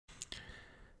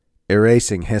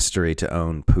Erasing history to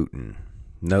own Putin.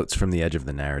 Notes from the edge of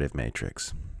the narrative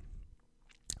matrix.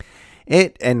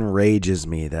 It enrages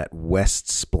me that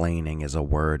West-splaining is a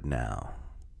word now.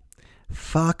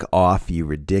 Fuck off, you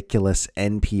ridiculous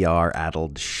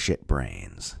NPR-addled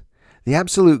shitbrains. The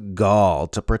absolute gall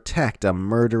to protect a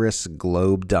murderous,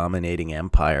 globe-dominating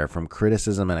empire from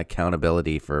criticism and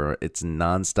accountability for its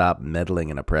nonstop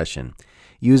meddling and oppression,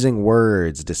 using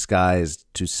words disguised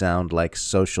to sound like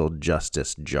social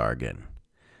justice jargon.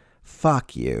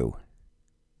 Fuck you.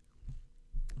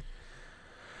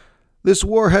 This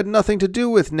war had nothing to do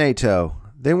with NATO.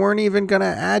 They weren't even going to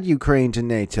add Ukraine to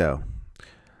NATO.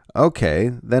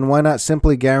 Okay, then why not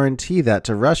simply guarantee that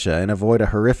to Russia and avoid a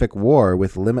horrific war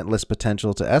with limitless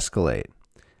potential to escalate?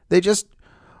 You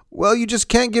just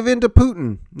can't give in to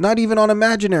Putin, not even on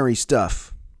imaginary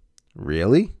stuff.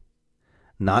 Really?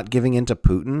 Not giving in to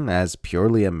Putin as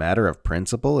purely a matter of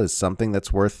principle is something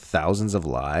that's worth thousands of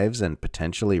lives and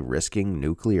potentially risking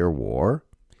nuclear war?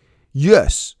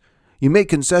 Yes. You make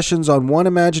concessions on one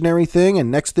imaginary thing,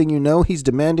 and next thing you know, he's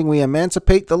demanding we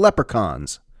emancipate the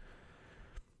leprechauns.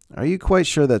 Are you quite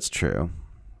sure that's true?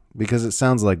 Because it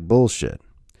sounds like bullshit.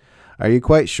 Are you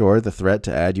quite sure the threat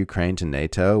to add Ukraine to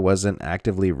NATO wasn't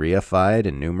actively reified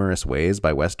in numerous ways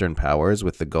by Western powers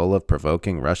with the goal of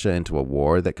provoking Russia into a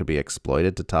war that could be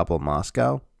exploited to topple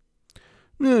Moscow?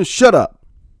 Shut up!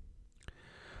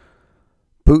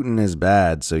 Putin is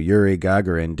bad, so Yuri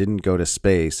Gagarin didn't go to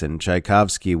space, and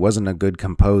Tchaikovsky wasn't a good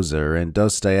composer, and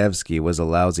Dostoevsky was a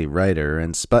lousy writer,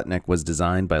 and Sputnik was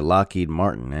designed by Lockheed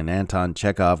Martin, and Anton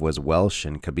Chekhov was Welsh,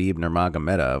 and Khabib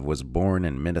Nurmagomedov was born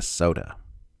in Minnesota.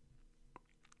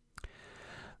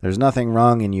 There's nothing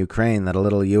wrong in Ukraine that a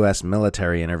little U.S.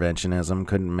 military interventionism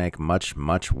couldn't make much,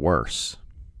 much worse.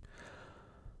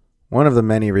 One of the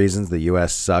many reasons the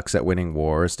U.S. sucks at winning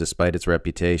wars, despite its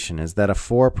reputation, is that a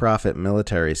for-profit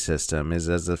military system is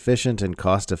as efficient and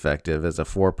cost-effective as a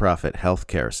for-profit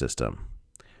healthcare system.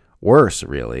 Worse,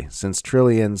 really, since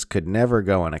trillions could never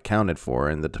go unaccounted for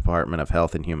in the Department of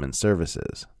Health and Human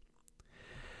Services.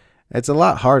 It's a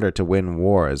lot harder to win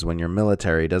wars when your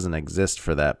military doesn't exist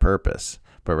for that purpose,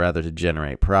 but rather to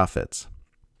generate profits.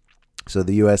 So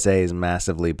the USA's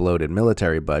massively bloated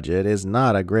military budget is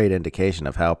not a great indication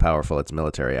of how powerful its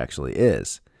military actually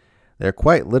is. They're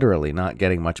quite literally not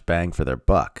getting much bang for their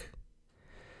buck.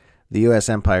 The U.S.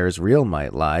 empire's real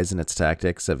might lies in its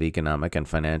tactics of economic and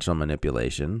financial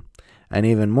manipulation, and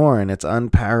even more in its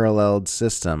unparalleled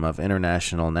system of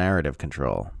international narrative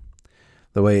control.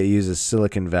 The way it uses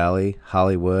Silicon Valley,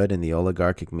 Hollywood, and the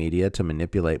oligarchic media to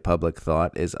manipulate public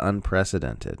thought is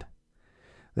unprecedented.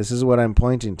 This is what I'm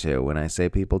pointing to when I say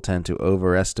people tend to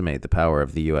overestimate the power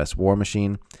of the U.S. war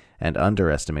machine and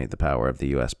underestimate the power of the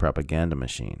U.S. propaganda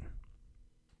machine.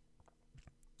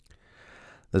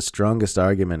 The strongest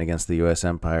argument against the U.S.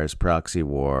 empire's proxy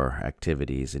war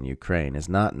activities in Ukraine is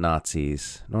not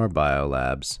Nazis, nor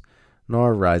biolabs,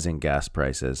 nor rising gas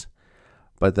prices,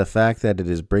 but the fact that it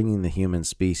is bringing the human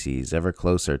species ever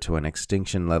closer to an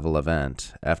extinction-level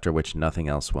event after which nothing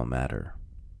else will matter.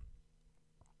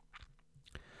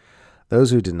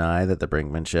 Those who deny that the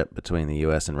brinkmanship between the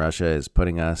U.S. and Russia is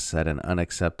putting us at an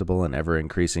unacceptable and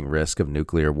ever-increasing risk of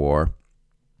nuclear war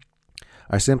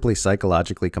are simply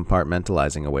psychologically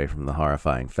compartmentalizing away from the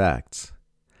horrifying facts.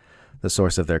 The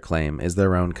source of their claim is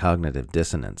their own cognitive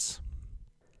dissonance.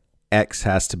 X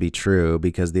has to be true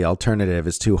because the alternative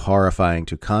is too horrifying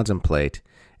to contemplate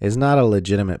is not a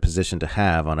legitimate position to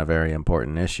have on a very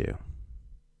important issue.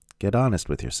 Get honest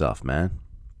with yourself, man.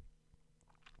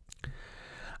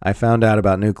 I found out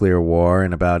about nuclear war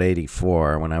in about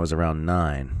 '84 when I was around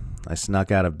 9. I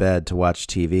snuck out of bed to watch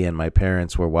TV and my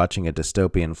parents were watching a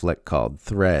dystopian flick called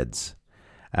Threads.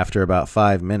 After about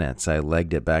 5 minutes, I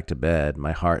legged it back to bed,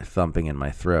 my heart thumping in my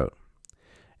throat.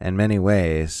 In many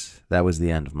ways, that was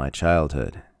the end of my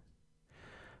childhood.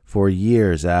 For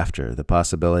years after, the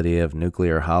possibility of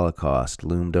nuclear holocaust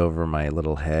loomed over my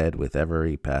little head with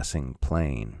every passing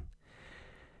plane.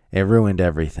 It ruined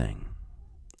everything.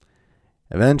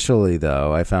 Eventually,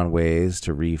 though, I found ways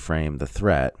to reframe the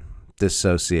threat,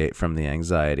 dissociate from the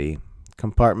anxiety,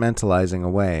 compartmentalizing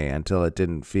away until it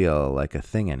didn't feel like a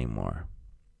thing anymore.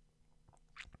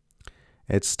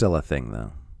 It's still a thing,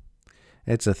 though.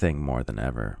 It's a thing more than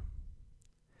ever.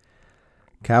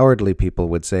 Cowardly people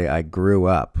would say I grew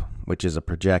up, which is a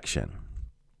projection.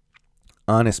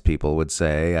 Honest people would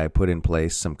say I put in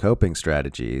place some coping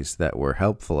strategies that were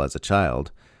helpful as a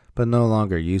child, but no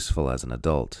longer useful as an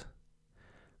adult.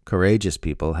 Courageous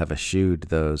people have eschewed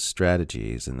those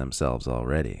strategies in themselves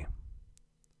already.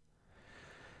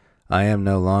 I am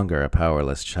no longer a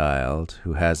powerless child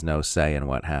who has no say in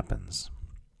what happens.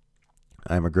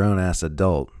 I'm a grown-ass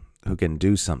adult who can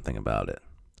do something about it.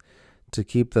 To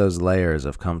keep those layers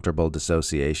of comfortable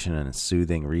dissociation and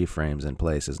soothing reframes in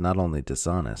place is not only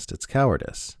dishonest, it's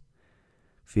cowardice.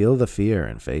 Feel the fear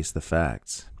and face the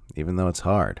facts, even though it's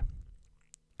hard.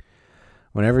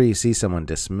 Whenever you see someone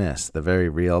dismiss the very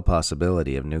real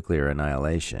possibility of nuclear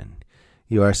annihilation,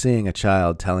 you are seeing a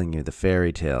child telling you the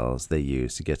fairy tales they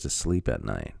use to get to sleep at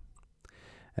night.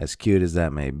 As cute as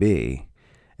that may be,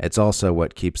 it's also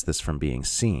what keeps this from being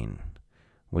seen,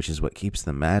 which is what keeps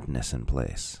the madness in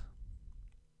place.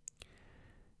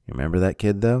 You remember that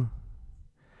kid, though?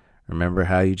 Remember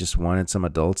how you just wanted some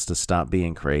adults to stop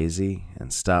being crazy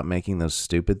and stop making those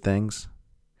stupid things?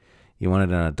 You wanted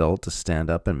an adult to stand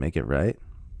up and make it right?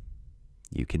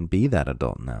 You can be that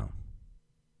adult now.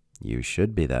 You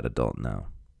should be that adult now.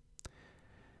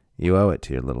 You owe it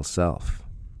to your little self.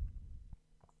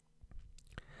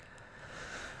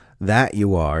 That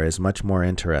you are is much more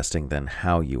interesting than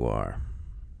how you are.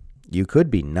 You could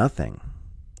be nothing.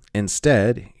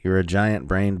 Instead, you're a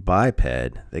giant-brained biped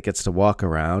that gets to walk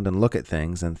around and look at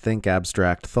things and think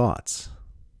abstract thoughts.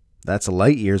 That's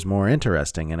light years more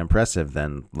interesting and impressive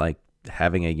than, like,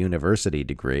 having a university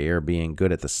degree or being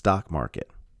good at the stock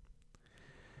market.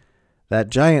 That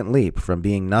giant leap from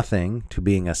being nothing to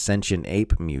being a sentient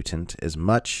ape mutant is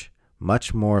much,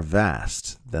 much more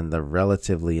vast than the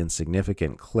relatively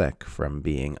insignificant click from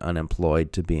being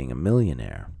unemployed to being a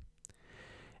millionaire.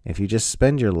 If you just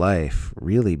spend your life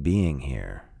really being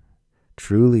here,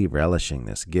 truly relishing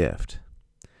this gift,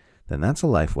 then that's a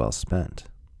life well spent.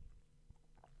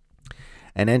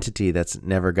 An entity that's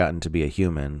never gotten to be a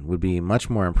human would be much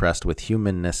more impressed with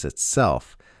humanness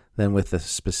itself than with the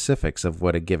specifics of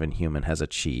what a given human has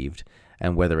achieved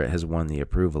and whether it has won the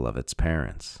approval of its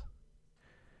parents.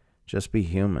 Just be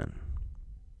human.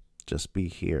 Just be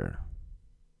here.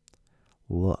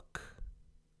 Look.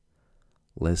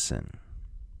 Listen.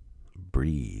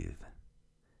 Breathe.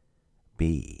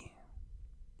 Be.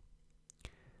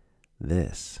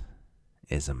 This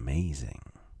is amazing.